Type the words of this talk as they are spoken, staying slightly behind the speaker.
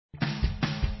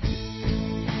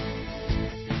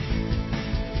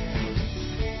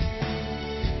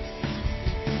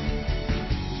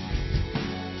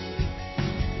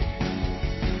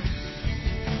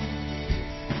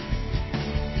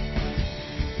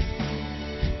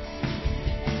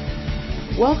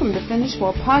Welcome to Finish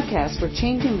Well Podcast, where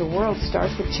changing the world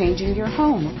starts with changing your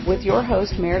home, with your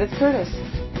host, Meredith Curtis.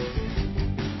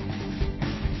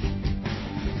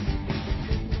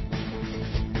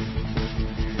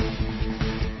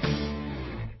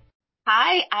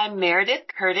 Hi, I'm Meredith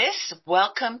Curtis.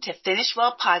 Welcome to Finish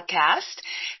Well Podcast.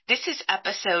 This is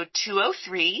episode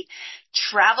 203,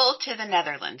 Travel to the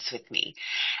Netherlands with me.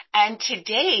 And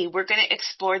today we're going to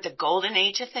explore the golden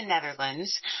age of the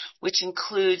Netherlands, which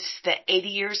includes the 80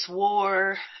 Years'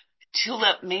 War,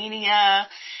 tulip mania,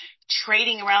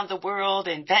 trading around the world,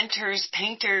 inventors,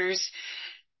 painters.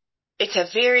 It's a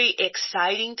very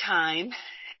exciting time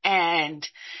and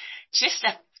just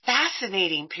a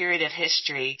fascinating period of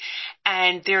history.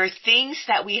 And there are things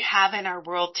that we have in our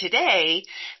world today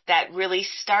that really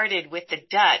started with the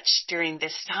Dutch during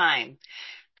this time.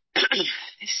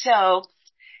 So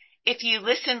if you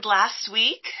listened last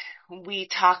week, we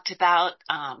talked about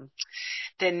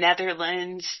the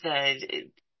Netherlands, the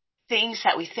things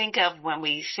that we think of when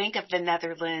we think of the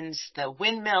Netherlands, the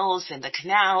windmills and the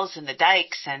canals and the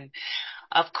dikes, and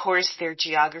of course their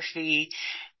geography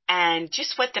and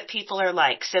just what the people are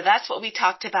like. So that's what we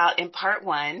talked about in part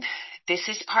one. This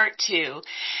is part two.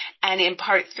 And in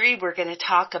part three, we're going to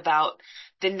talk about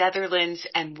the Netherlands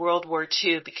and World War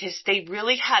II, because they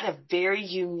really had a very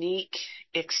unique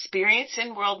experience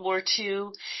in World War II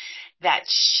that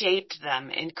shaped them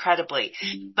incredibly.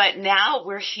 But now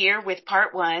we're here with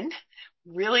part one,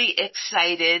 really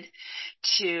excited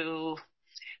to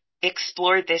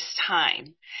explore this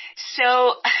time.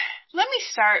 So let me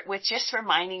start with just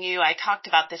reminding you, I talked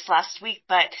about this last week,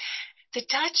 but the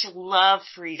Dutch love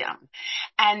freedom,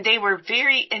 and they were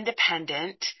very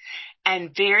independent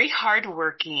and very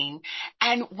hardworking.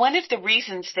 And one of the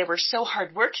reasons they were so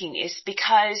hardworking is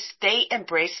because they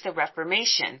embraced the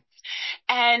Reformation.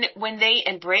 And when they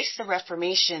embraced the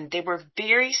Reformation, they were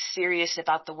very serious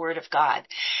about the Word of God.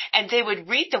 And they would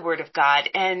read the Word of God,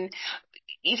 and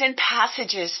even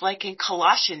passages like in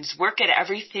Colossians, work at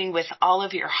everything with all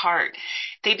of your heart.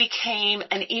 They became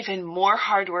an even more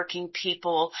hardworking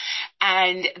people,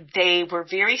 and they were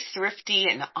very thrifty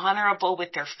and honorable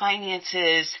with their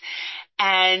finances.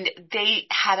 And they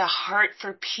had a heart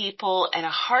for people and a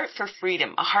heart for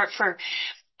freedom, a heart for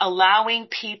allowing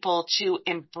people to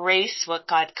embrace what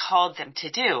God called them to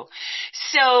do.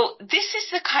 So this is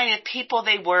the kind of people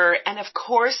they were. And of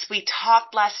course, we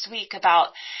talked last week about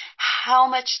how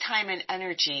much time and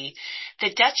energy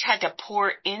the Dutch had to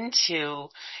pour into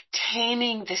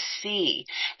taming the sea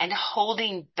and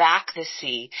holding back the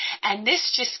sea. And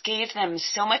this just gave them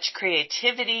so much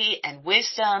creativity and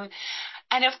wisdom.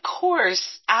 And of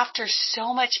course, after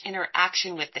so much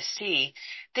interaction with the sea,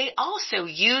 they also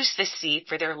used the sea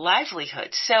for their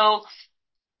livelihood. So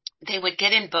they would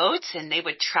get in boats and they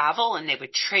would travel and they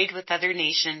would trade with other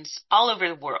nations all over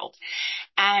the world.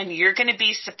 And you're going to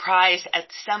be surprised at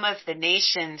some of the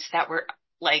nations that were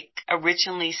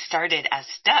originally started as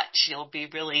Dutch. You'll be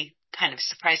really kind of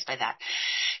surprised by that.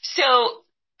 So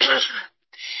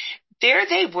there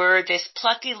they were, this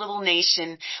plucky little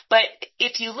nation. But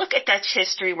if you look at Dutch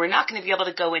history, we're not going to be able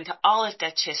to go into all of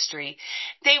Dutch history.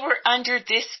 They were under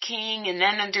this king and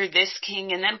then under this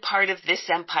king and then part of this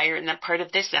empire and then part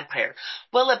of this empire.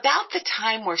 Well, about the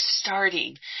time we're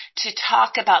starting to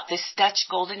talk about this Dutch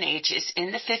golden age is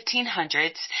in the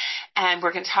 1500s. And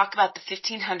we're going to talk about the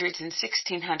 1500s and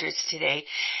 1600s today.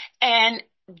 And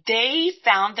they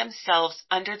found themselves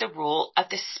under the rule of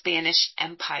the Spanish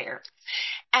Empire.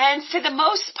 And for the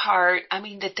most part,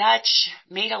 the Dutch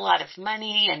made a lot of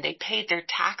money and they paid their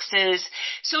taxes.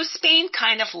 So Spain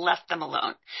kind of left them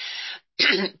alone.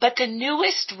 But the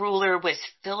newest ruler was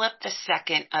Philip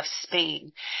II of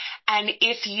Spain. And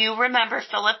if you remember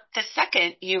Philip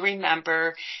II, you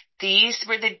remember these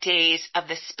were the days of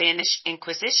the Spanish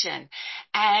Inquisition.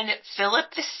 And Philip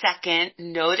II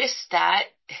noticed that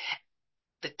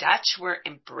the Dutch were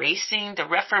embracing the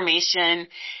Reformation.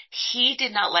 He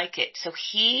did not like it. So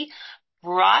he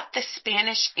brought the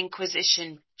Spanish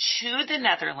Inquisition to the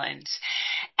Netherlands,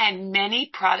 and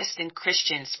many Protestant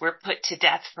Christians were put to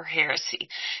death for heresy.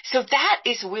 So that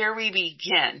is where we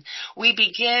begin. We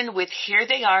begin with here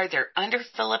they are, they're under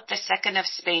Philip II of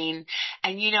Spain,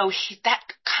 and that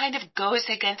kind of goes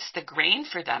against the grain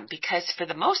for them, because for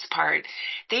the most part,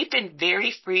 they've been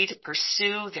very free to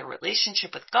pursue their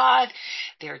relationship with God,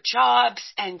 their jobs,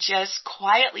 and just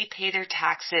quietly pay their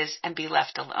taxes and be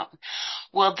left alone.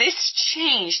 Well, this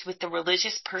changed with the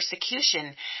religious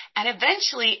persecution, and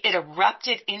eventually it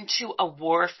erupted into a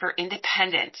war for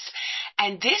independence.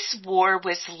 And this war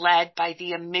was led by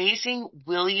the amazing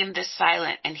William the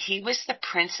Silent, and he was the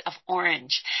Prince of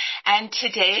Orange. And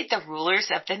today, the rulers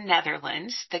of the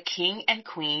Netherlands, the king and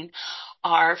queen,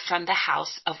 are from the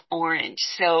House of Orange.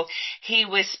 So he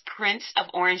was Prince of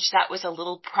Orange. That was a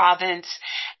little province,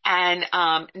 and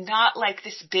not like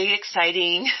this big,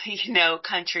 exciting,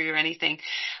 country or anything.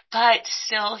 But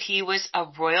still, he was a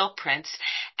royal prince,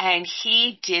 and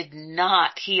he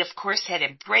of course had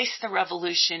embraced the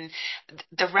revolution,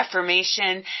 the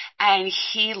Reformation, and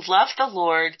he loved the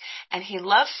Lord, and he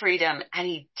loved freedom, and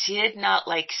he did not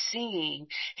like seeing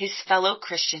his fellow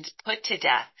Christians put to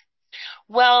death.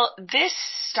 Well, this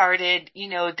started,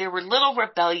 there were little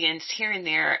rebellions here and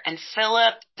there, and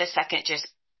Philip II just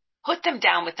put them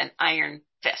down with an iron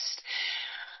fist.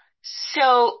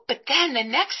 But then the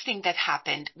next thing that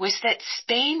happened was that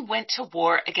Spain went to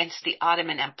war against the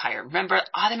Ottoman Empire. Remember,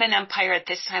 Ottoman Empire at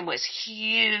this time was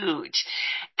huge,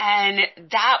 and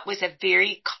that was a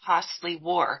very costly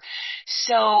war.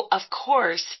 So, of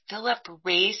course, Philip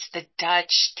raised the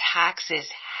Dutch taxes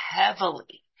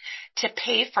heavily to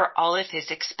pay for all of his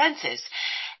expenses.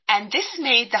 And this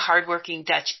made the hardworking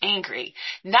Dutch angry.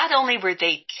 Not only were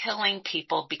they killing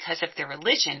people because of their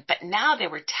religion, but now they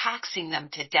were taxing them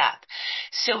to death.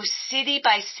 So city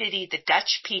by city, the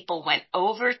Dutch people went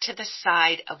over to the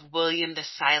side of William the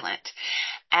Silent,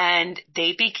 and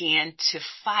they began to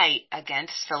fight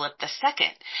against Philip II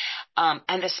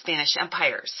and the Spanish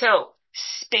Empire. So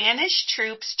Spanish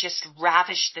troops just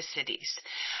ravished the cities.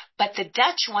 But the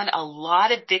Dutch won a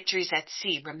lot of victories at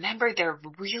sea. Remember, they're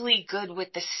really good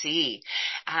with the sea,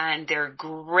 and they're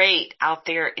great out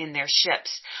there in their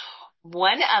ships.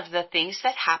 One of the things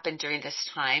that happened during this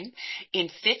time in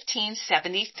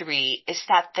 1573 is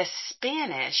that the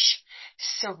Spanish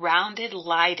surrounded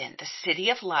Leiden, the city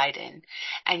of Leiden,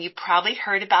 and you probably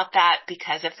heard about that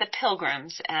because of the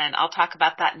Pilgrims, and I'll talk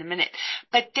about that in a minute.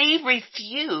 But they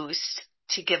refused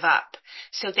to give up.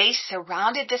 So they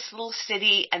surrounded this little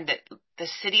city, and the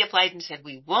city of Leiden said,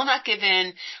 we will not give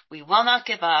in, we will not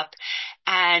give up.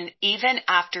 And even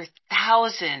after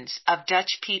thousands of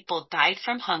Dutch people died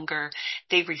from hunger,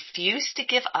 they refused to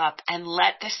give up and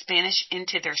let the Spanish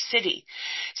into their city.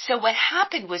 So what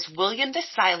happened was William the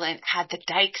Silent had the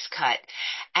dikes cut,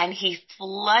 and he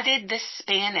flooded the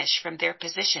Spanish from their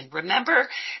position. Remember,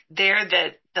 they're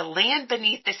the land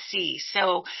beneath the sea.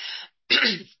 So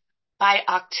by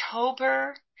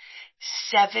October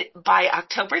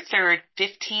 3rd,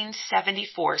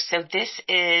 1574, so this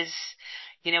is,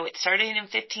 it started in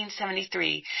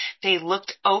 1573, they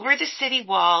looked over the city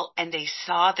wall and they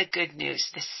saw the good news.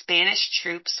 The Spanish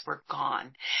troops were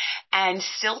gone. And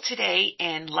still today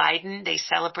in Leiden, they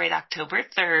celebrate October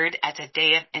 3rd as a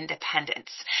day of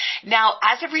independence. Now,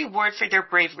 as a reward for their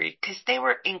bravery, because they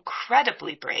were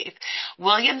incredibly brave,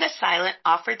 William the Silent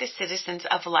offered the citizens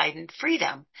of Leiden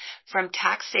freedom from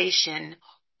taxation,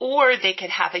 or they could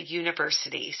have a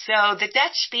university. So the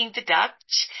Dutch, being the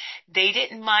Dutch, they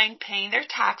didn't mind paying their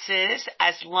taxes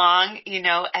as long,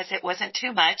 as it wasn't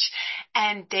too much,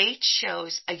 and they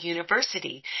chose a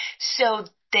university. So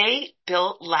they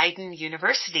built Leiden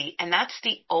University, and that's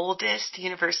the oldest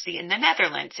university in the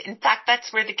Netherlands. In fact,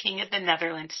 that's where the King of the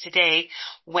Netherlands today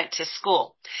went to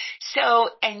school. So,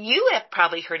 and you have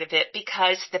probably heard of it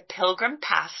because the Pilgrim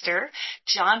pastor,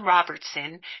 John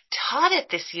Robertson, taught at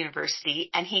this university,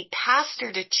 and he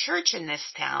pastored a church in this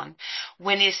town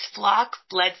when his flock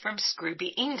fled from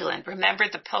Scrooby, England. Remember,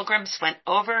 the Pilgrims went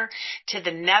over to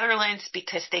the Netherlands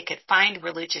because they could find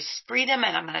religious freedom,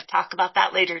 and I'm going to talk about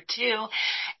that later too.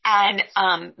 And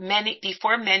many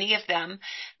of them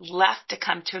left to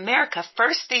come to America.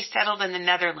 First, they settled in the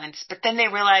Netherlands, but then they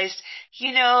realized,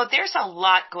 there's a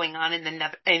lot going on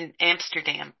in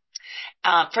Amsterdam.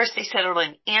 First, they settled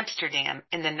in Amsterdam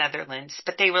in the Netherlands,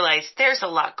 but they realized there's a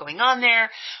lot going on there.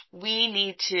 We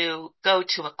need to go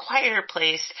to a quieter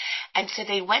place. And so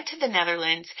they went to the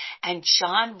Netherlands, and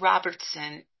John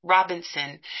Robinson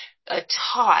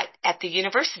taught at the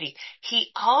university.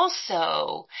 He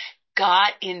also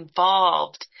got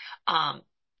involved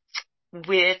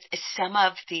with some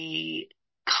of the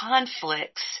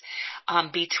conflicts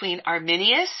between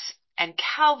Arminius and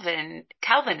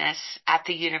Calvinists at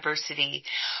the university,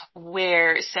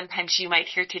 where sometimes you might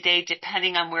hear today,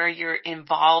 depending on where you're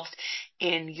involved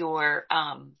in your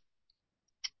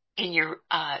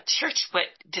church, what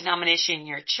denomination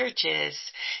your church is,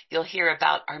 you'll hear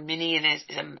about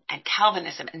Arminianism and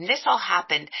Calvinism. And this all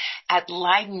happened at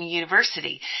Leiden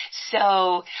University.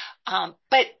 So,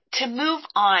 but to move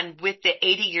on with the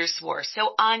 80 Years' War.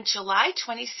 So on July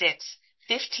 26,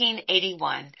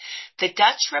 1581, the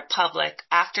Dutch Republic,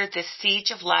 after the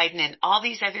siege of Leiden and all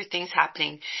these other things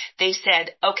happening, they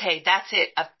said, okay, that's it.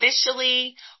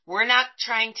 Officially, we're not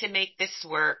trying to make this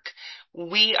work.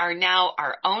 We are now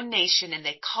our own nation, and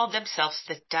they called themselves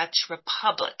the Dutch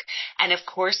Republic. And of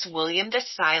course, William the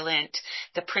Silent,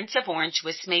 the Prince of Orange,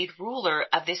 was made ruler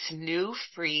of this new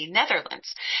free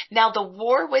Netherlands. Now, the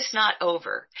war was not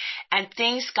over, and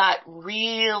things got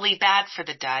really bad for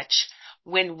the Dutch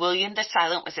when William the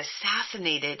Silent was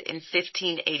assassinated in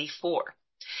 1584.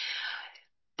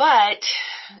 But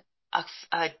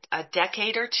a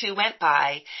decade or two went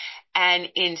by, and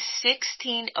in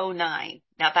 1609,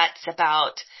 now that's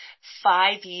about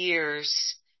 5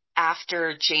 years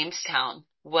after Jamestown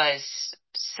was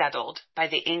settled by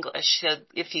the English, so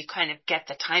if you kind of get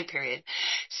the time period.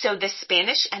 So the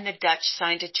Spanish and the Dutch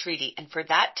signed a treaty, and for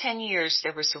that 10 years,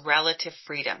 there was relative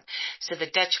freedom. So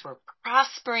the Dutch were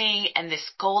prospering, and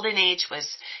this golden age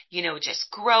was,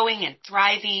 just growing and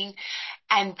thriving.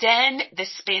 And then the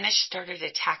Spanish started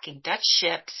attacking Dutch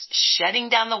ships, shutting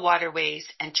down the waterways,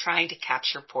 and trying to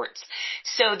capture ports.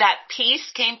 So that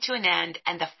peace came to an end,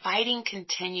 and the fighting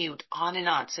continued on and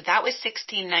on. So that was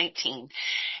 1619.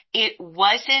 It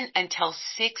wasn't until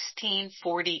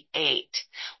 1648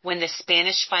 when the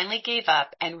Spanish finally gave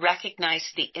up and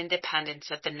recognized the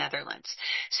independence of the Netherlands.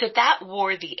 So that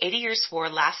war, the 80 Years' War,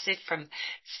 lasted from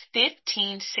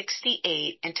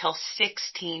 1568 until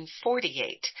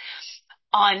 1648.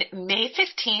 On May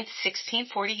 15th,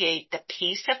 1648, the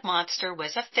Peace of Munster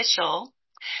was official,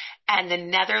 and the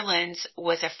Netherlands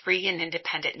was a free and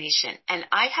independent nation. And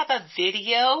I have a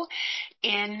video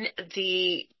in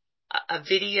a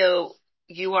video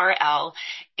URL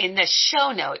in the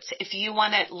show notes. If you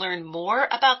want to learn more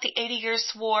about the 80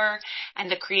 Years' War and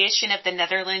the creation of the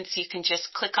Netherlands, you can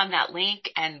just click on that link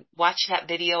and watch that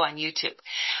video on YouTube.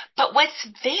 But what's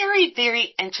very,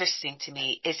 very interesting to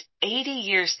me is 80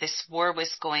 years this war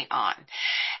was going on.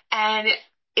 And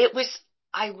it was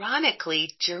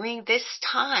ironically during this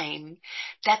time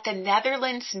that the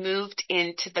Netherlands moved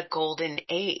into the Golden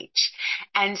Age.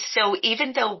 And so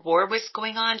even though war was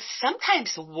going on,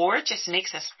 sometimes war just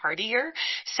makes us hardier.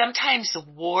 Sometimes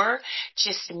war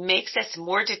just makes us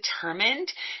more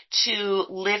determined to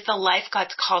live the life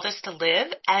God's called us to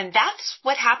live. And that's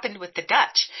what happened with the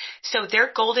Dutch. So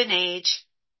their Golden Age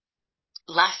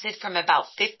lasted from about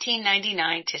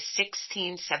 1599 to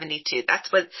 1672.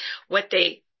 That's what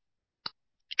they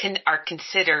are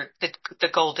considered the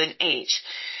Golden Age.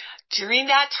 During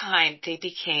that time, they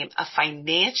became a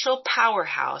financial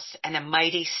powerhouse and a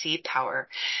mighty sea power.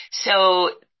 So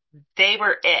they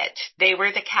were it. They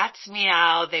were the cat's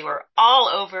meow. They were all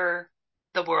over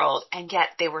the world, and yet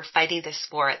they were fighting this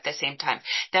war at the same time.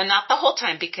 Now, not the whole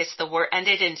time, because the war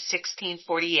ended in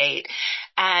 1648,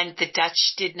 and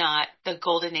the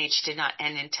Golden Age did not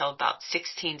end until about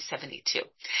 1672.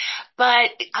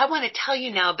 But I want to tell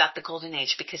you now about the Golden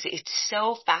Age because it's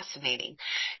so fascinating.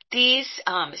 These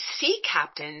sea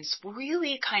captains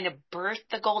really kind of birthed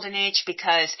the Golden Age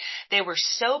because they were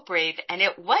so brave, and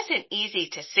it wasn't easy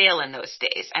to sail in those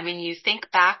days. I mean, you think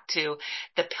back to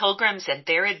the Pilgrims and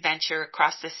their adventure across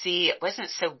the sea. It wasn't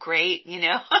so great,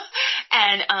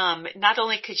 And not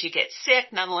only could you get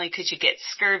sick, not only could you get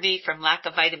scurvy from lack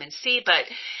of vitamin C, but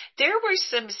there were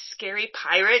some scary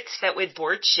pirates that would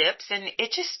board ships, and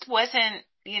it just wasn't,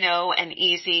 an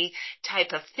easy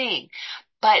type of thing.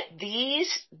 But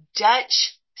these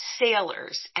Dutch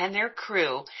sailors and their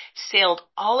crew sailed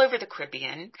all over the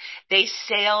Caribbean. They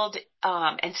sailed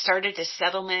and started a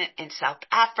settlement in South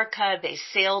Africa. They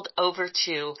sailed over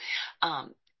to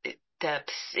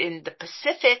in the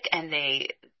Pacific, and they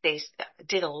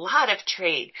did a lot of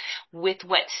trade with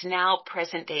what's now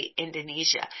present day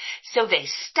Indonesia. So they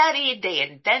studied, they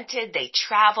invented, they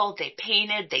traveled, they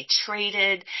painted, they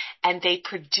traded, and they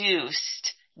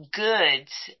produced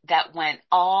goods that went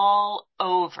all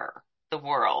over the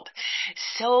world.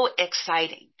 So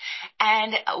exciting.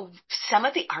 And some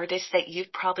of the artists that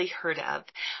you've probably heard of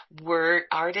were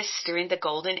artists during the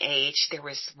Golden Age. There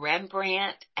was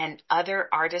Rembrandt and other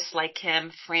artists like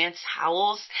him, Frans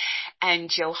Hals and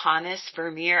Johannes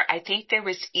Vermeer. I think there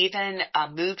was even a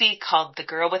movie called The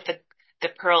Girl with the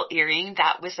Pearl Earring.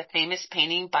 That was a famous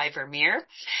painting by Vermeer.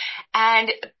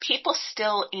 And people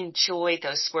still enjoy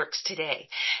those works today.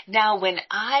 Now, when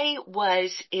I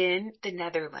was in the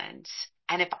Netherlands,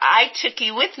 and if I took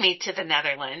you with me to the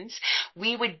Netherlands,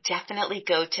 we would definitely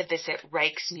go to visit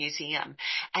Rijksmuseum.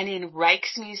 And in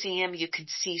Rijksmuseum, you can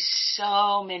see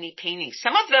so many paintings.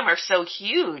 Some of them are so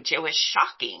huge, it was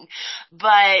shocking.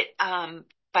 But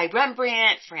by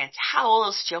Rembrandt, Frans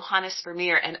Hals, Johannes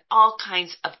Vermeer, and all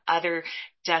kinds of other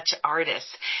Dutch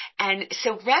artists. And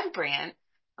so Rembrandt,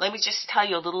 let me just tell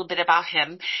you a little bit about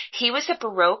him. He was a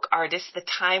Baroque artist. The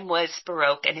time was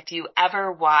Baroque. And if you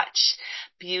ever watch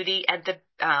Beauty and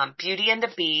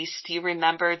the Beast, you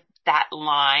remember that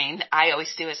line. I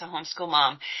always do as a homeschool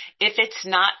mom. If it's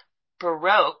not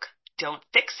Baroque, don't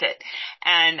fix it.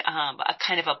 And a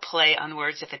kind of a play on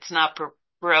words. If it's not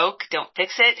Baroque, don't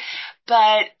fix it.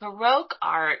 But Baroque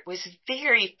art was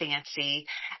very fancy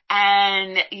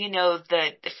and,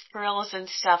 the frills and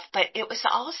stuff, but it was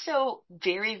also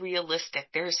very realistic.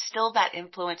 There's still that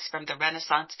influence from the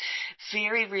Renaissance,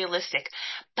 very realistic.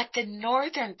 But the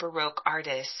Northern Baroque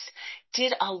artists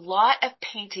did a lot of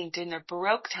painting during the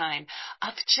Baroque time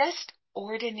of just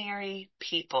ordinary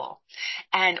people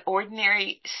and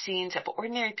ordinary scenes of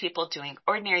ordinary people doing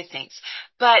ordinary things.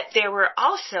 But there were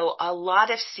also a lot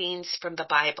of scenes from the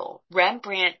Bible.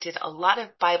 Rembrandt did a lot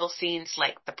of Bible scenes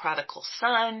like the prodigal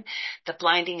son, the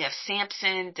blinding of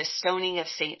Samson, the stoning of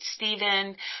St.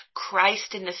 Stephen,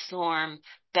 Christ in the storm,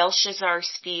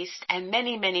 Belshazzar's feast, and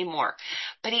many, many more.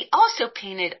 But he also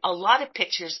painted a lot of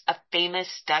pictures of famous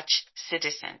Dutch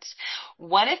citizens.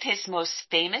 One of his most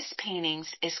famous paintings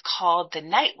is called The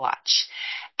Night Watch.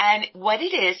 And what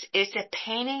it is a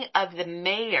painting of the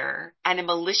mayor and a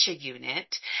militia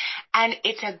unit. And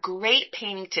it's a great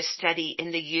painting to study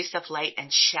in the use of light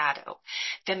and shadow.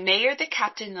 The mayor, the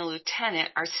captain, and the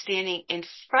lieutenant are standing in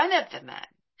front of the men,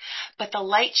 but the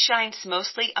light shines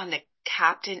mostly on the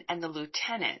captain and the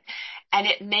lieutenant, and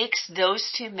it makes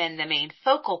those two men the main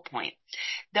focal point.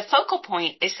 The focal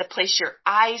point is the place your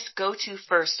eyes go to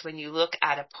first when you look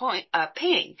at a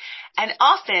painting, and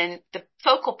often the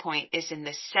focal point is in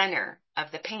the center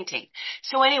of the painting.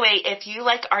 So anyway, if you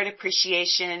like art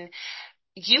appreciation,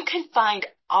 you can find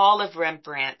all of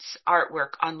Rembrandt's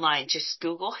artwork online. Just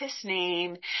Google his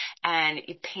name and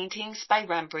paintings by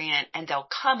Rembrandt, and they'll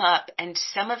come up, and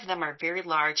some of them are very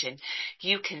large, and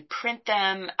you can print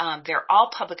them. They're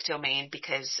all public domain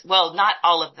because, well, not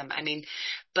all of them,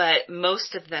 but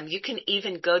most of them. You can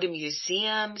even go to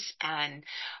museums, and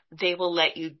they will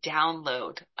let you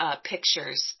download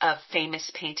pictures of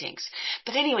famous paintings.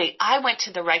 But anyway, I went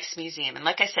to the Rijksmuseum, and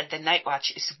like I said, the Night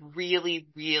Watch is really,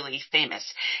 really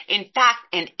famous. In fact,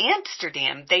 in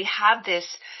Amsterdam, they have this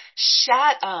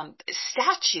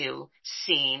statue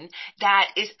scene that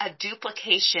is a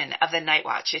duplication of the Night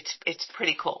Watch. It's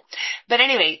pretty cool. But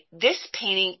anyway, this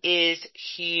painting is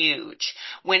huge.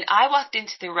 When I walked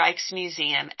into the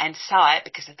Rijksmuseum and saw it,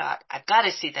 because I thought, I've got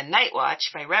to see the Night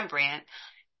Watch by Rembrandt,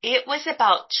 it was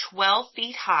about 12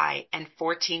 feet high and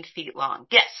 14 feet long.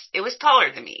 Yes, it was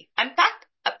taller than me. In fact,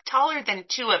 taller than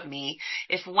two of me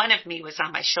if one of me was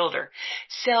on my shoulder.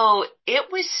 So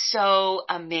it was so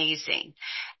amazing.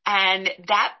 And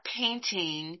that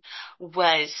painting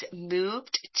was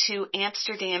moved to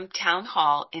Amsterdam Town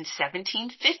Hall in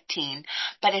 1715,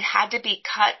 but it had to be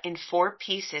cut in 4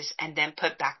 pieces and then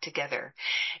put back together.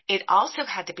 It also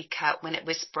had to be cut when it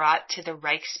was brought to the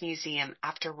Rijksmuseum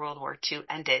after World War II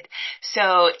ended.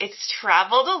 So it's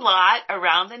traveled a lot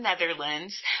around the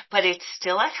Netherlands, but it's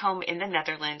still at home in the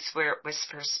Netherlands where it was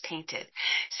first painted.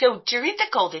 So during the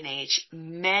Golden Age,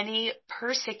 many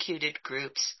persecuted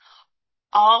groups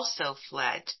also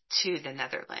fled to the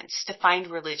Netherlands to find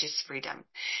religious freedom,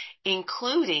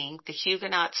 including the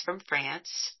Huguenots from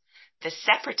France, the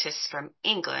separatists from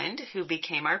England, who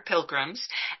became our pilgrims,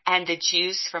 and the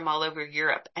Jews from all over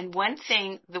Europe. And one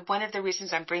of the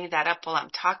reasons I'm bringing that up while I'm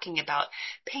talking about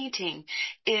painting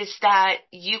is that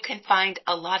you can find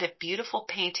a lot of beautiful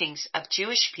paintings of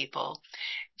Jewish people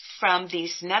from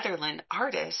these Netherlands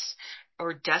artists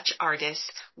or Dutch artists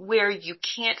where you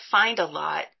can't find a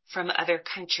lot from other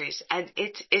countries. And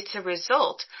it's a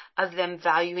result of them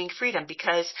valuing freedom,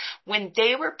 because when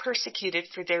they were persecuted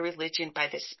for their religion by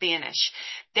the Spanish,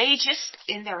 they just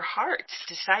in their hearts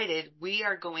decided, we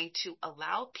are going to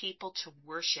allow people to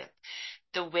worship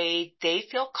the way they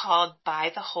feel called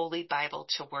by the Holy Bible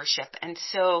to worship. And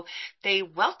so they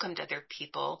welcomed other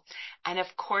people. And of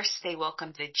course, they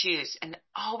welcomed the Jews, and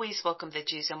always welcomed the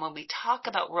Jews. And when we talk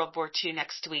about World War II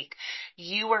next week,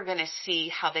 you are going to see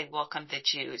how they welcomed the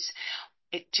Jews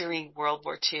during World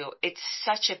War II. It's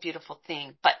such a beautiful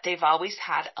thing, but they've always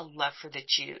had a love for the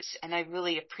Jews. And I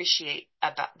really appreciate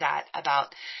about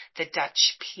the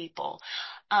Dutch people.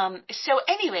 So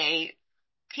anyway,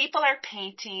 people are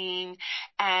painting,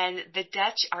 and the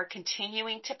Dutch are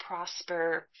continuing to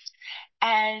prosper.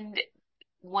 And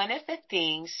one of the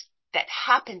things that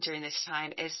happened during this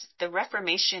time is the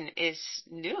Reformation is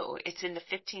new. It's in the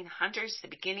 1500s, the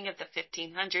beginning of the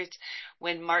 1500s,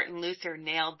 when Martin Luther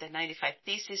nailed the 95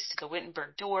 Theses to the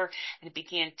Wittenberg door, and it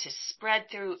began to spread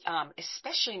through,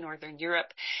 especially Northern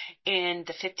Europe in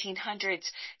the 1500s.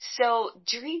 So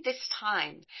during this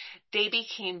time, they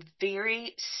became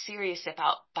very serious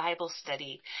about Bible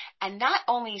study, and not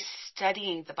only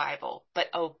studying the Bible, but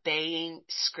obeying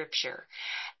Scripture.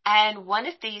 And one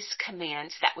of these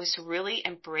commands that was really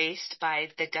embraced by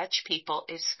the Dutch people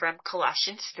is from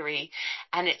Colossians 3,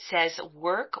 and it says,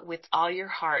 work with all your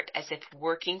heart as if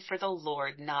working for the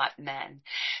Lord, not men.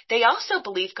 They also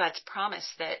believe God's promise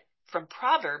that from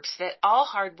Proverbs that all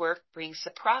hard work brings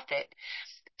a profit.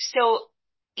 So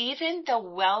even the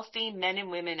wealthy men and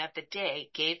women of the day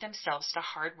gave themselves to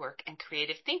hard work and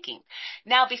creative thinking.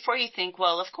 Now, before you think,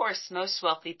 well, of course, most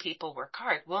wealthy people work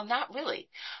hard. Well, not really.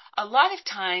 A lot of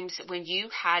times when you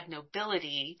had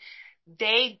nobility,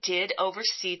 they did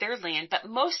oversee their land, but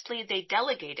mostly they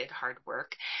delegated hard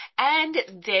work, and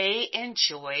they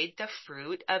enjoyed the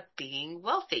fruit of being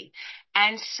wealthy.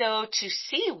 And so to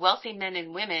see wealthy men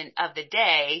and women of the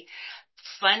day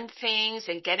fund things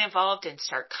and get involved and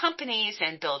start companies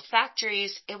and build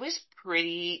factories, it was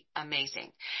pretty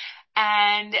amazing.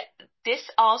 And this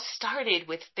all started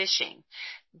with fishing,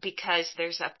 because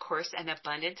there's, of course, an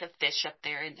abundance of fish up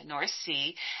there in the North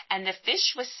Sea. And the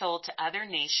fish was sold to other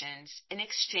nations in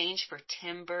exchange for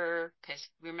timber, because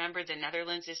remember, the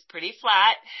Netherlands is pretty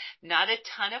flat, not a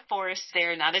ton of forests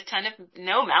there,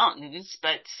 no mountains,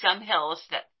 but some hills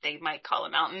that they might call a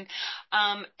mountain.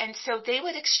 And so they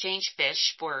would exchange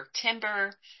fish for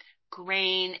timber,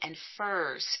 grain, and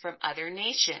furs from other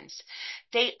nations.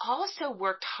 They also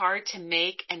worked hard to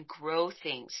make and grow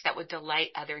things that would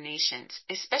delight other nations,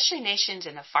 especially nations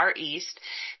in the Far East.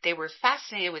 They were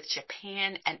fascinated with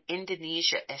Japan and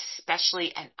Indonesia,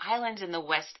 especially, and islands in the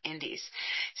West Indies.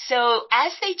 So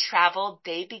as they traveled,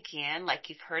 they began, like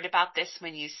you've heard about this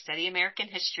when you study American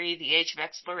history, the Age of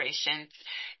Exploration,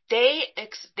 they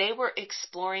were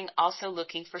exploring, also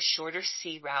looking for shorter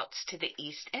sea routes to the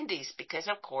East Indies, because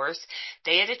of course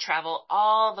they had to travel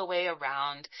all the way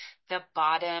around the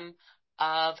bottom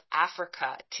of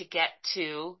Africa to get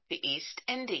to the East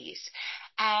Indies.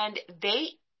 And they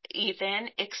even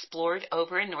explored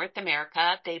over in North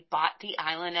America. They bought the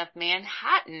island of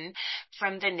Manhattan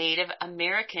from the Native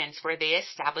Americans, where they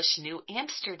established New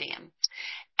Amsterdam.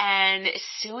 And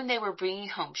soon they were bringing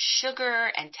home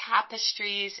sugar and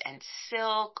tapestries and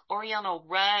silk, oriental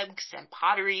rugs and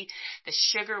pottery. The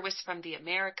sugar was from the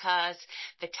Americas.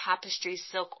 The tapestries,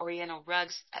 silk, oriental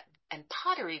rugs, and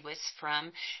pottery was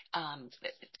from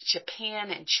Japan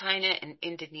and China and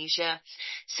Indonesia.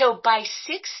 So by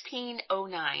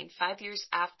 1609, 5 years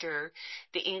after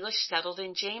the English settled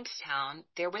in Jamestown,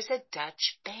 there was a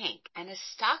Dutch bank, and a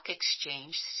stock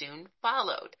exchange soon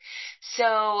followed.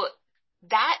 So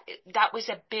that was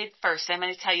a big first. I'm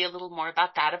going to tell you a little more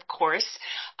about that, of course.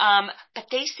 But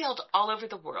they sailed all over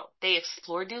the world. They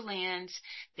explored new lands.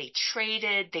 They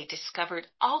traded. They discovered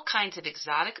all kinds of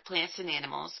exotic plants and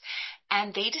animals.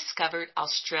 And they discovered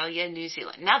Australia and New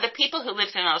Zealand. Now, the people who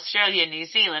lived in Australia and New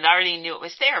Zealand already knew it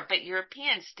was there, but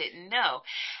Europeans didn't know.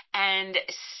 And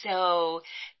so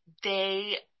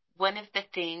one of the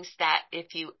things that,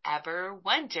 if you ever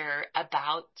wonder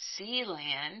about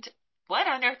Zealand, what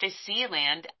on earth is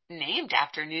Zealand, named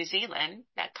after New Zealand,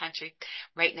 that country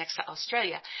right next to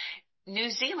Australia? New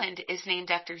Zealand is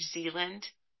named after Zealand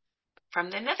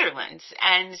from the Netherlands.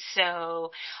 And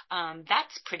so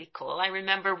that's pretty cool. I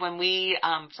remember when we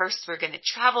first were going to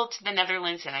travel to the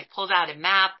Netherlands, and I pulled out a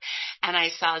map and I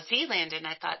saw Zealand, and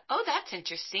I thought, oh, that's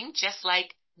interesting, just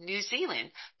like New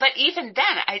Zealand. But even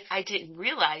then, I didn't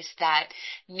realize that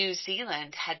New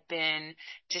Zealand had been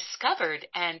discovered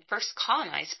and first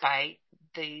colonized by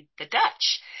the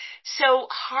Dutch. So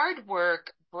hard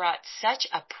work brought such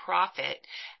a profit,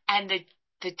 and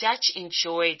the Dutch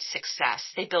enjoyed success.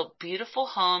 They built beautiful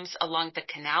homes along the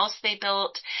canals they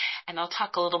built, and I'll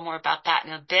talk a little more about that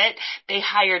in a bit. They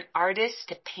hired artists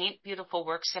to paint beautiful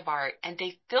works of art, and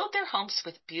they filled their homes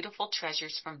with beautiful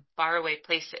treasures from faraway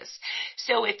places.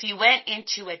 So if you went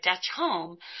into a Dutch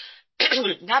home,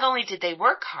 not only did they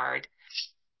work hard,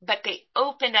 but they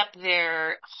opened up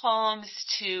their homes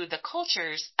to the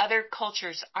cultures, other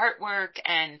cultures' artwork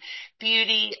and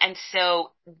beauty. And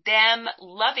so them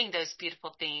loving those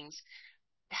beautiful things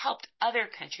helped other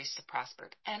countries to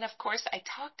prosper. And of course, I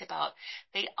talked about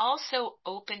they also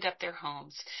opened up their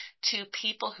homes to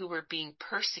people who were being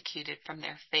persecuted from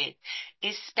their faith,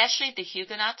 especially the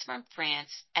Huguenots from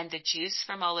France and the Jews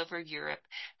from all over Europe.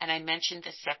 And I mentioned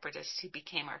the separatists who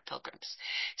became our pilgrims.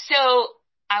 So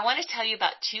I want to tell you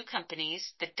about two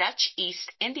companies, the Dutch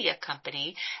East India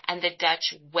Company and the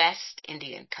Dutch West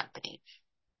India Company.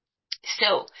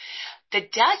 So the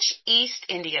Dutch East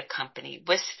India Company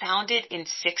was founded in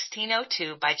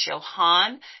 1602 by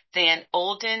Johann van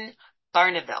Olden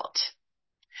Barneveld,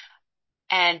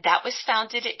 and that was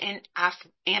founded in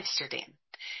Amsterdam.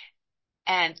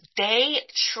 And they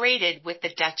traded with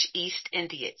the Dutch East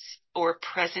Indies, or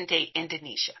present-day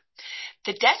Indonesia.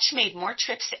 The Dutch made more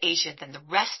trips to Asia than the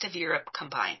rest of Europe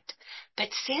combined, but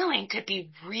sailing could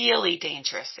be really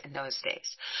dangerous in those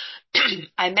days.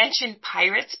 I mentioned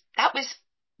pirates. That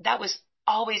was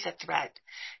always a threat,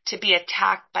 to be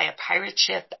attacked by a pirate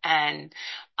ship, and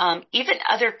even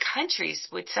other countries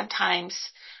would sometimes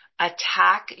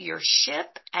attack your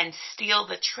ship and steal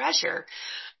the treasure.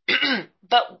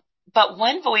 But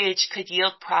one voyage could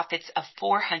yield profits of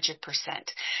 400%.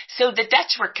 So the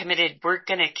Dutch were committed. We're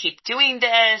going to keep doing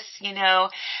this,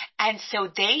 And so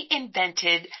they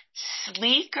invented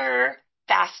sleeker,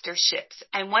 faster ships.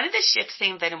 And one of the ships they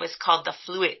invented was called the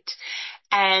Fluit.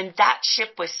 And that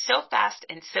ship was so fast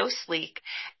and so sleek,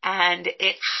 and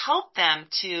it helped them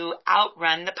to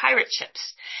outrun the pirate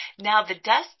ships. Now, the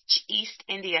Dutch East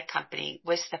India Company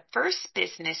was the first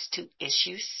business to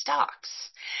issue stocks.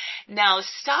 Now,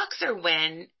 stocks are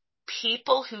when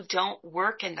people who don't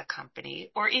work in the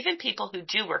company, or even people who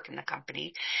do work in the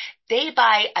company, they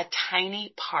buy a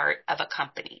tiny part of a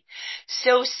company.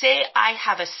 So say I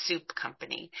have a soup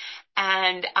company,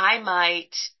 and I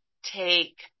might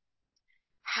take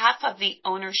half of the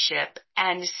ownership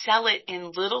and sell it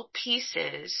in little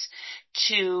pieces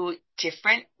to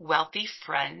different wealthy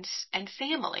friends and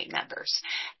family members.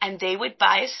 And they would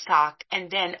buy a stock,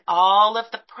 and then all of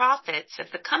the profits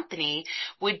of the company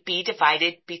would be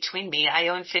divided between me. I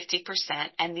own 50%,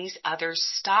 and these other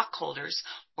stockholders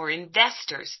or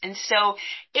investors. And so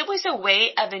it was a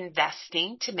way of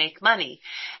investing to make money.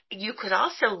 You could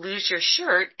also lose your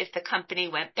shirt if the company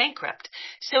went bankrupt.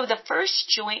 So the first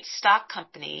joint stock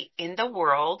company in the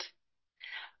world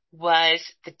was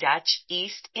the Dutch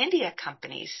East India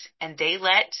Companies, and they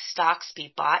let stocks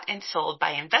be bought and sold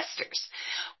by investors.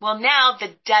 Well, now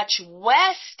the Dutch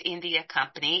West India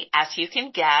Company, as you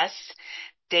can guess,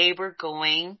 they were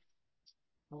going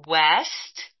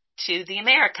west to the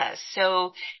Americas.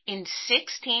 So in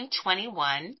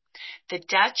 1621, the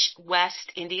Dutch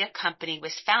West India Company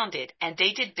was founded, and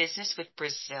they did business with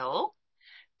Brazil,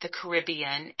 the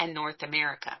Caribbean, and North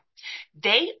America.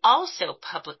 They also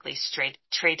publicly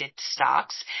traded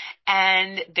stocks,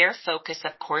 and their focus,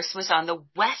 of course, was on the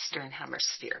Western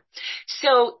Hemisphere.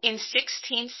 So in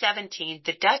 1617,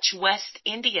 the Dutch West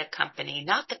India Company,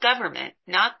 not the government,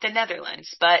 not the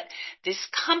Netherlands, but this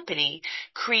company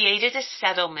created a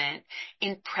settlement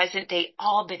in present-day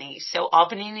Albany. So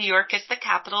Albany, New York is the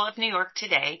capital of New York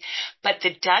today, but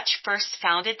the Dutch first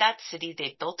founded that city.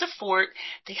 They built a fort.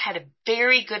 They had a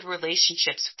very good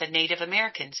relationships with the Native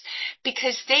Americans,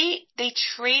 because they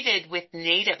traded with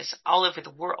natives all over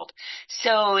the world.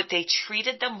 So they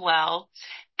treated them well,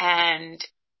 and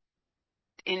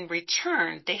in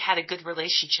return, they had a good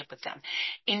relationship with them.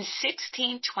 In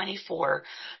 1624,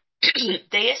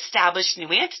 they established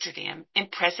New Amsterdam in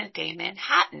present-day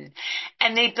Manhattan,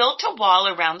 and they built a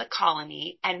wall around the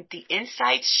colony, and the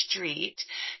inside street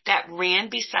that ran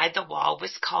beside the wall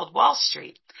was called Wall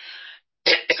Street.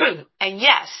 And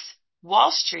yes,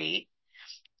 Wall Street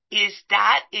is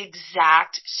that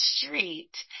exact street.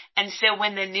 And so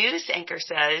when the news anchor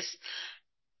says,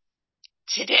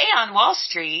 today on Wall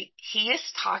Street, he is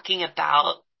talking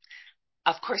about,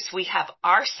 of course, we have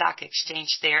our stock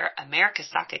exchange there, America's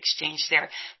Stock Exchange there,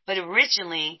 but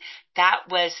originally that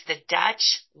was the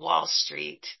Dutch Wall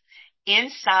Street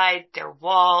inside their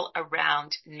wall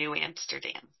around New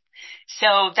Amsterdam.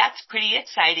 So that's pretty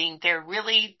exciting. They're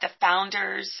really the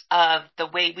founders of the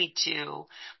way we do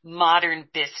modern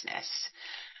business.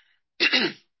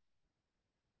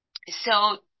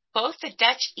 So both the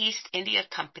Dutch East India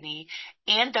Company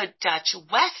and the Dutch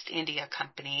West India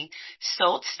Company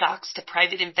sold stocks to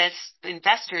private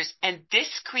investors, and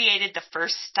this created the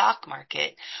first stock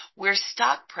market where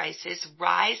stock prices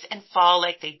rise and fall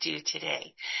like they do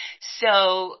today.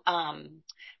 So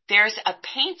there's a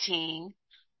painting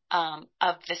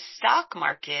of the stock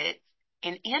market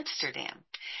in Amsterdam,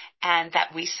 and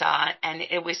that we saw, and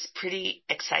it was pretty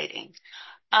exciting.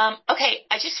 Okay,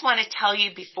 I just want to tell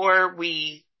you before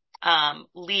we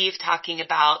leave talking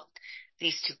about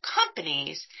these two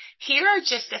companies, here are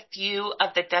just a few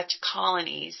of the Dutch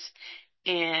colonies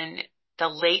in the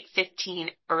late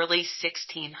 15, early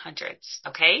 1600s,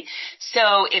 okay?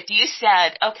 So if you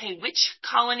said, okay, which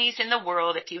colonies in the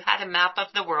world, if you had a map of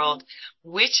the world,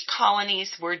 which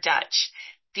colonies were Dutch?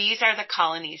 These are the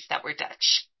colonies that were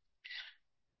Dutch.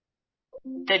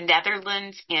 The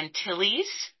Netherlands Antilles,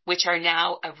 which are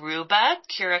now Aruba,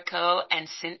 Curacao, and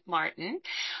Sint Maarten.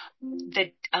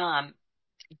 The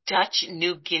Dutch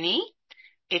New Guinea,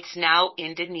 it's now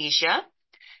Indonesia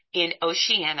in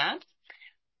Oceania.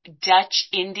 Dutch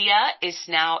India is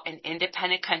now an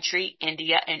independent country,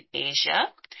 India and Asia.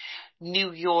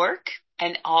 New York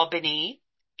and Albany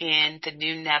in the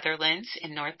New Netherlands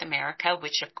in North America,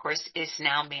 which of course is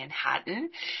now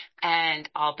Manhattan and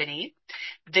Albany.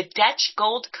 The Dutch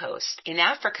Gold Coast in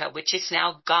Africa, which is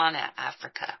now Ghana,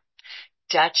 Africa.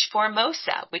 Dutch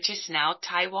Formosa, which is now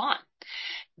Taiwan.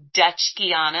 Dutch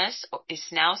Guianas is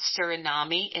now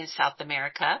Suriname in South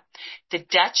America. The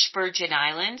Dutch Virgin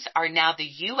Islands are now the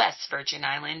U.S. Virgin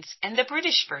Islands and the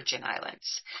British Virgin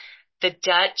Islands. The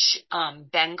Dutch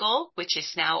Bengal, which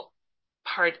is now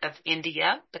part of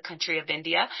India, the country of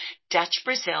India. Dutch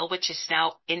Brazil, which is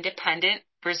now independent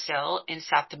Brazil in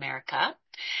South America.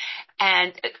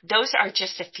 And those are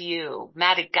just a few.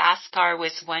 Madagascar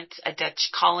was once a Dutch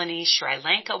colony. Sri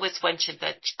Lanka was once a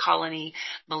Dutch colony.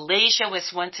 Malaysia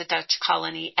was once a Dutch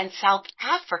colony. And South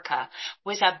Africa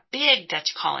was a big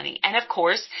Dutch colony. And of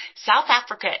course, South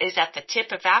Africa is at the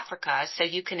tip of Africa, so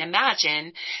you can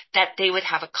imagine that they would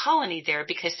have a colony there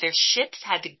because their ships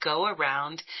had to go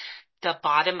around the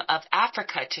bottom of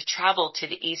Africa to travel to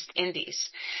the East Indies.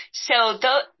 So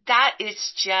that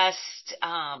is just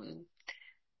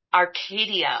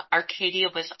Arcadia. Arcadia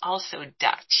was also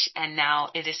Dutch, and now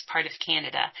it is part of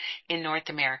Canada in North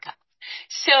America.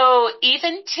 So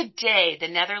even today, the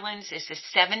Netherlands is the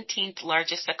 17th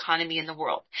largest economy in the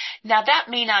world. Now that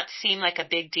may not seem like a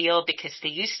big deal because they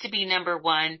used to be number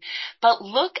one, but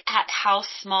look at how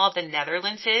small the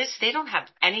Netherlands is. They don't have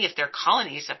any of their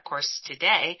colonies, of course,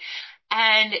 today.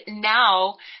 And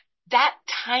now that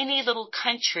tiny little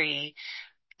country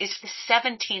is the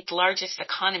 17th largest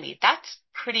economy. That's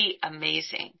pretty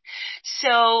amazing.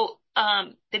 So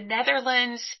the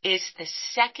Netherlands is the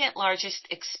second largest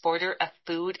exporter of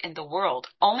food in the world.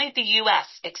 Only the U.S.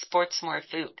 exports more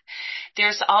food.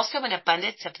 There's also an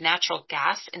abundance of natural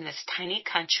gas in this tiny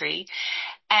country.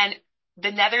 And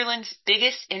the Netherlands'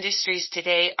 biggest industries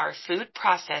today are food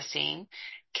processing,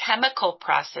 chemical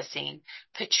processing,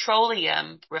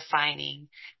 petroleum refining,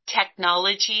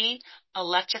 technology,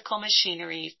 electrical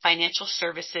machinery, financial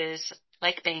services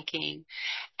like banking.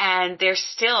 And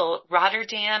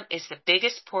Rotterdam is the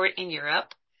biggest port in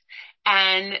Europe.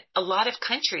 And a lot of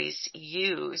countries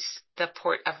use the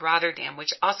port of Rotterdam,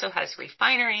 which also has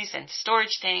refineries and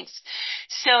storage tanks.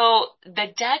 So the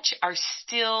Dutch are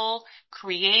still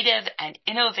creative and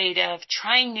innovative,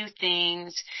 trying new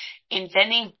things,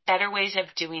 inventing better ways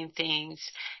of doing things.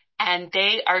 And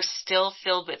they are still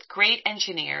filled with great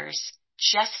engineers,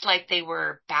 just like they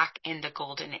were back in the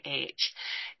Golden Age.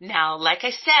 Now, like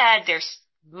I said, there's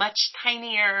much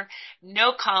tinier,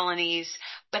 no colonies,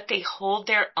 but they hold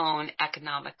their own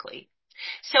economically.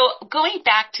 So going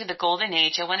back to the Golden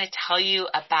Age, I want to tell you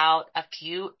about a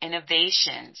few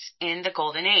innovations in the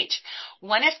Golden Age.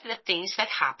 One of the things that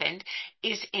happened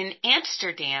is in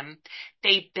Amsterdam,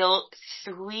 they built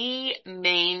 3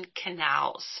 main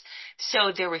canals.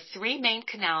 So there were 3 main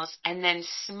canals and then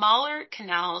smaller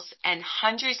canals and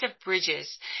hundreds of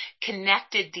bridges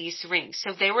connected these rings.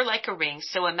 So they were like a ring.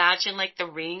 So imagine like the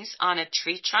rings on a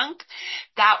tree trunk.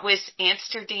 That was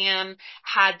Amsterdam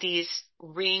had these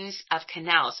rings of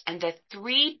canals, and the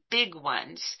 3 big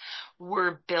ones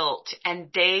were built,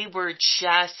 and they were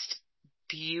just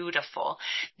beautiful.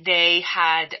 They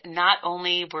had, not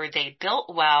only were they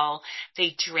built well,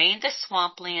 they drained the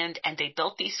swampland and they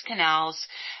built these canals,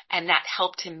 and that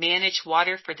helped to manage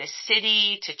water for the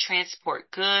city, to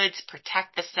transport goods,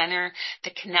 protect the center. The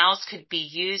canals could be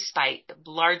used by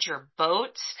larger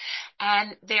boats,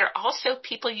 and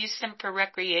people used them for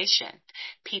recreation.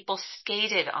 People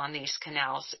skated on these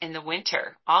canals in the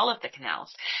winter, all of the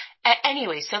canals.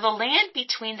 Anyway, so the land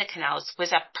between the canals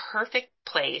was a perfect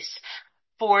place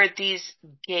for these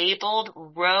gabled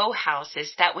row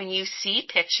houses that when you see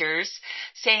pictures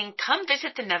saying, come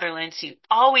visit the Netherlands, you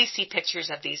always see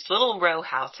pictures of these little row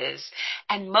houses.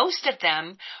 And most of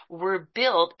them were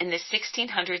built in the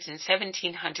 1600s and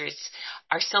 1700s,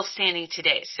 are still standing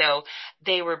today. So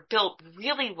they were built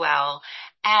really well.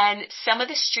 And some of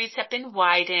the streets have been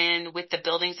widened with the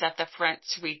buildings at the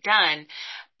fronts redone.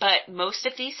 But most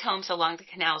of these homes along the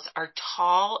canals are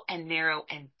tall and narrow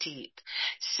and deep.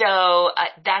 So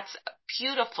that's a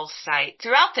beautiful sight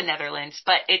throughout the Netherlands,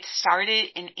 but it started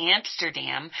in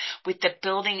Amsterdam with the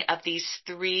building of these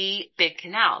 3 big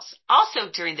canals.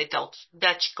 Also during the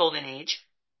Dutch Golden Age,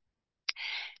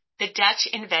 the Dutch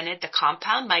invented the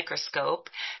compound microscope,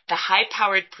 the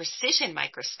high-powered precision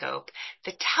microscope,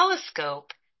 the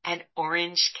telescope, and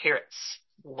orange carrots.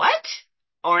 What?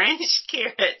 Orange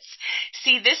carrots.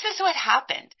 See, this is what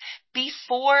happened.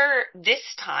 Before this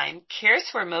time,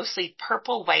 carrots were mostly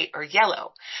purple, white, or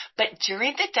yellow. But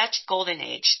during the Dutch Golden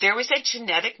Age, there was a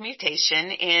genetic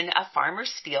mutation in a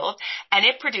farmer's field, and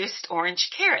it produced orange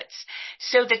carrots.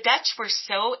 So the Dutch were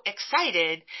so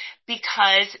excited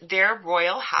because their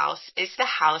royal house is the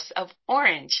House of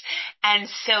Orange. And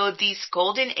so these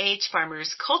Golden Age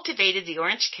farmers cultivated the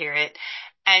orange carrot.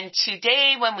 And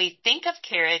today, when we think of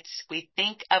carrots, we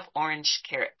think of orange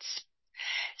carrots.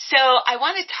 So I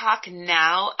want to talk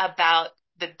now about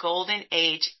the Golden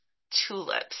Age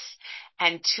tulips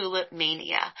and tulip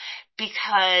mania,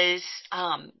 because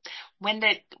when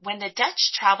the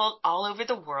Dutch traveled all over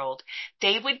the world,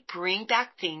 they would bring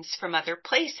back things from other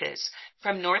places.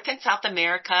 From North and South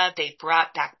America, they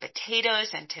brought back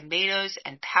potatoes and tomatoes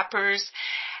and peppers.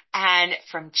 And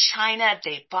from China,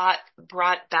 they brought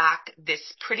back this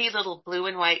pretty little blue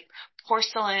and white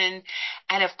porcelain.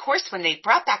 And of course, when they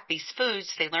brought back these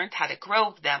foods, they learned how to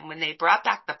grow them. When they brought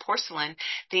back the porcelain,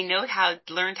 they learned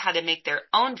how to make their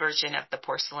own version of the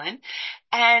porcelain.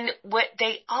 And what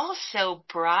they also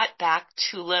brought back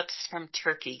tulips from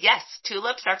Turkey. Yes,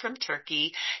 tulips are from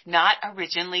Turkey, not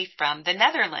originally from the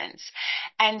Netherlands.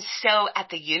 And so at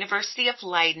the University of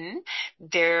Leiden,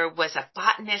 there was a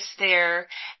botanist there,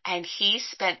 and he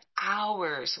spent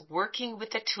hours working with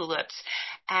the tulips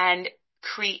and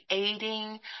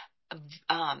creating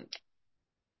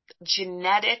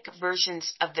genetic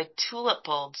versions of the tulip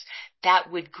bulbs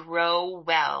that would grow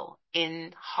well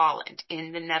in Holland,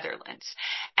 in the Netherlands.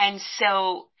 And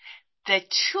so the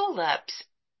tulips,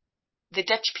 the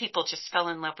Dutch people just fell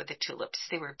in love with the tulips.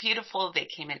 They were beautiful. They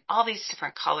came in all these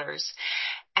different colors.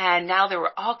 And now there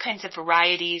were all kinds of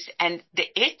varieties, and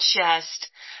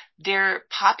their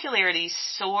popularity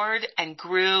soared and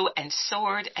grew and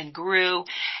soared and grew,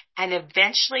 and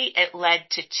eventually it led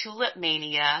to tulip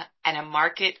mania and a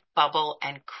market bubble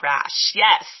and crash.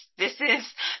 Yes, this is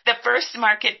the first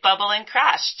market bubble and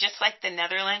crash. Just like the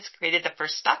Netherlands created the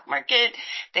first stock market,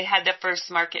 they had the first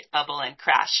market bubble and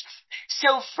crash.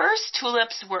 So first,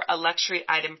 tulips were a luxury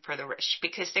item for the rich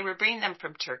because they were bringing them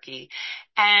from Turkey,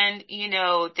 and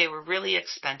they were really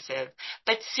expensive.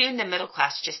 But soon the middle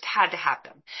class just had to have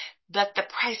them. But the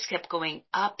price kept going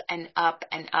up and up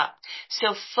and up.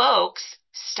 So folks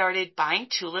started buying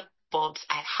tulip bulbs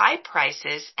at high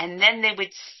prices, and then they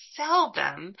would sell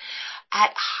them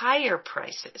at higher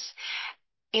prices.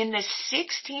 In the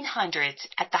 1600s,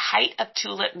 at the height of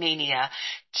tulip mania,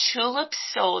 tulips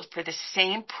sold for the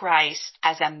same price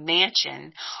as a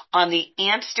mansion on the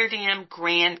Amsterdam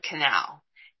Grand Canal.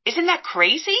 Isn't that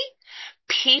crazy?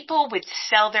 People would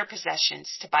sell their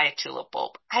possessions to buy a tulip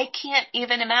bulb. I can't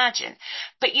even imagine.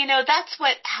 But that's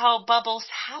how bubbles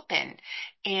happen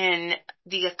in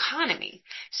the economy.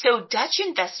 So Dutch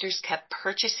investors kept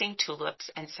purchasing tulips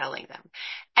and selling them.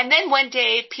 And then one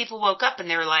day people woke up and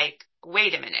they were like,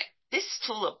 wait a minute, this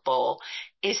tulip bulb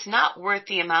is not worth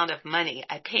the amount of money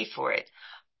I pay for it.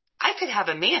 I could have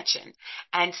a mansion.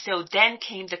 And so then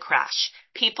came the crash.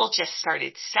 People just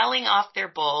started selling off their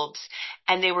bulbs,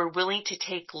 and they were willing to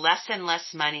take less and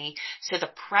less money. So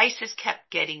the prices kept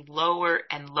getting lower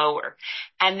and lower.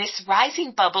 And this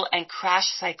rising bubble and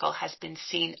crash cycle has been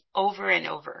seen over and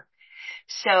over.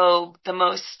 So the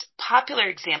most popular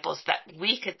examples that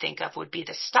we could think of would be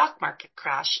the stock market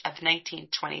crash of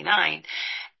 1929.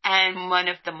 And one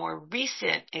of the more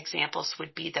recent examples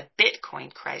would be the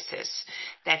Bitcoin crisis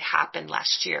that happened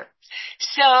last year.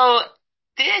 So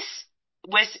this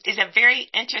is a very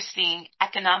interesting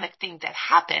economic thing that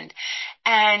happened.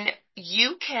 And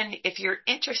you can, if you're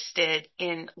interested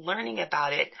in learning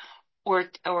about it, or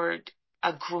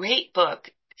a great book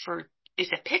is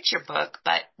a picture book,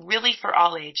 but really for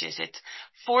all ages. It's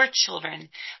for children,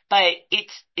 but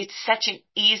it's such an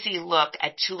easy look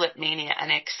at tulip mania,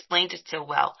 and I explained it so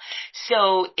well.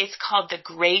 So it's called The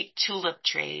Great Tulip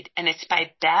Trade, and it's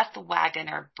by Beth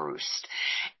Wagner Bruce.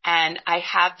 And I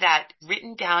have that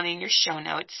written down in your show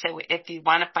notes, so if you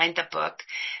want to find the book,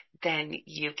 then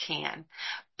you can.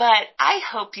 But I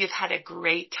hope you've had a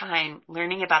great time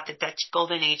learning about the Dutch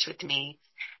Golden Age with me.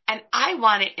 And I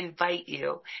want to invite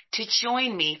you to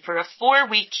join me for a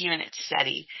 4-week unit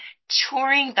study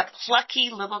touring the plucky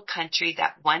little country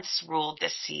that once ruled the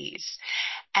seas.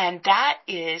 And that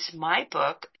is my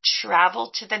book,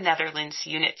 Travel to the Netherlands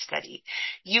Unit Study.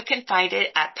 You can find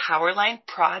it at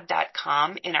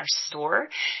powerlineprod.com in our store.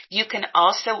 You can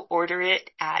also order it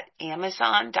at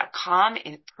amazon.com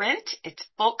in print. It's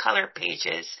full color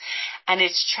pages. And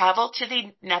it's Travel to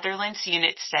the Netherlands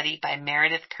Unit Study by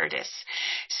Meredith Curtis.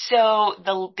 So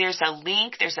there's a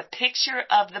link, there's a picture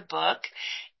of the book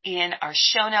in our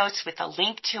show notes with a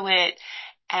link to it.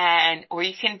 Or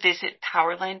you can visit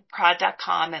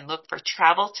powerlineprod.com and look for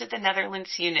Travel to the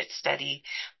Netherlands Unit Study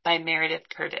by Meredith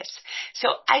Curtis. So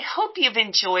I hope you've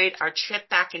enjoyed our trip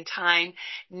back in time.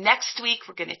 Next week,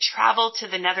 we're going to travel to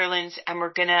the Netherlands and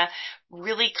we're going to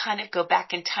really kind of go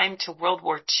back in time to World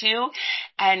War II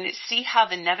and see how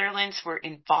the Netherlands were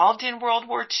involved in World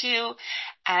War II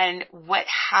and what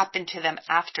happened to them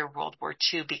after World War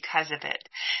II because of it.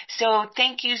 So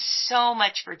thank you so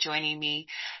much for joining me.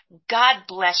 God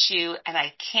bless you, and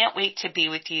I can't wait to be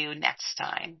with you next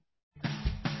time.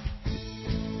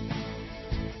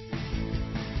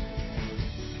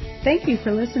 Thank you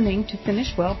for listening to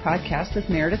Finish Well podcast with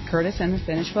Meredith Curtis and the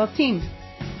Finish Well team.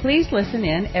 Please listen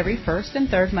in every first and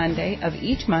third Monday of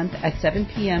each month at 7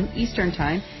 p.m. Eastern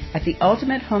Time at the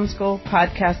Ultimate Homeschool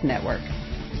Podcast Network.